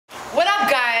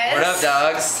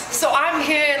podcast. So I'm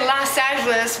here in Los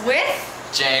Angeles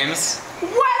with James.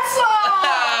 Wetzel!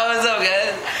 What's up,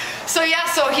 guys? So yeah,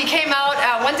 so he came out,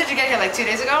 when did you get here, like 2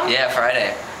 days ago? Yeah,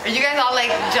 Friday. Are you guys all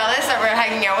like jealous that we're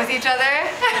hanging out with each other?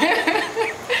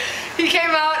 He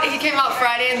came out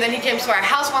Friday, and then he came to our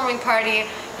housewarming party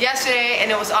yesterday,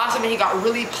 and it was awesome, and he got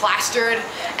really plastered,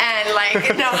 and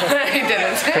like, no, he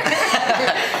didn't.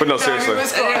 But no, seriously. It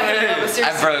was cool. No, seriously.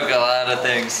 I broke a lot of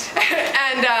things.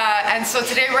 And so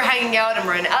today we're hanging out, and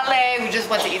we're in LA. We just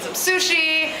went to eat some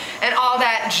sushi and all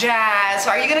that jazz. So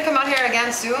are you gonna come out here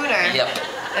again soon, or? Yep.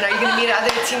 And are you gonna meet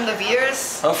other Team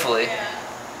Leviers? Hopefully.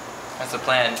 That's the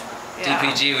plan. Yeah.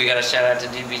 DPG, we gotta shout out to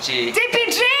DPG.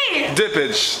 DPG!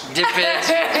 Dippage. Dippage.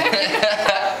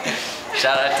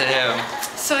 Shout out to him.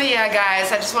 So yeah,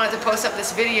 guys, I just wanted to post up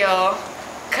this video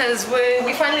because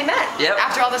we finally met. Yep.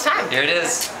 After all this time. Here it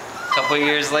is. A couple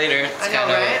years later. It's I know,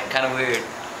 right? kind of weird.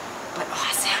 But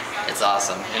awesome. It's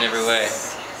awesome in every way.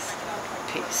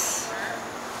 Peace.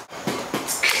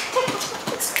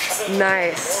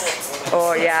 Nice.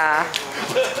 Oh yeah.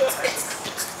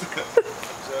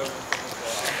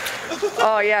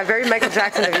 Oh yeah, very Michael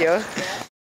Jackson of you.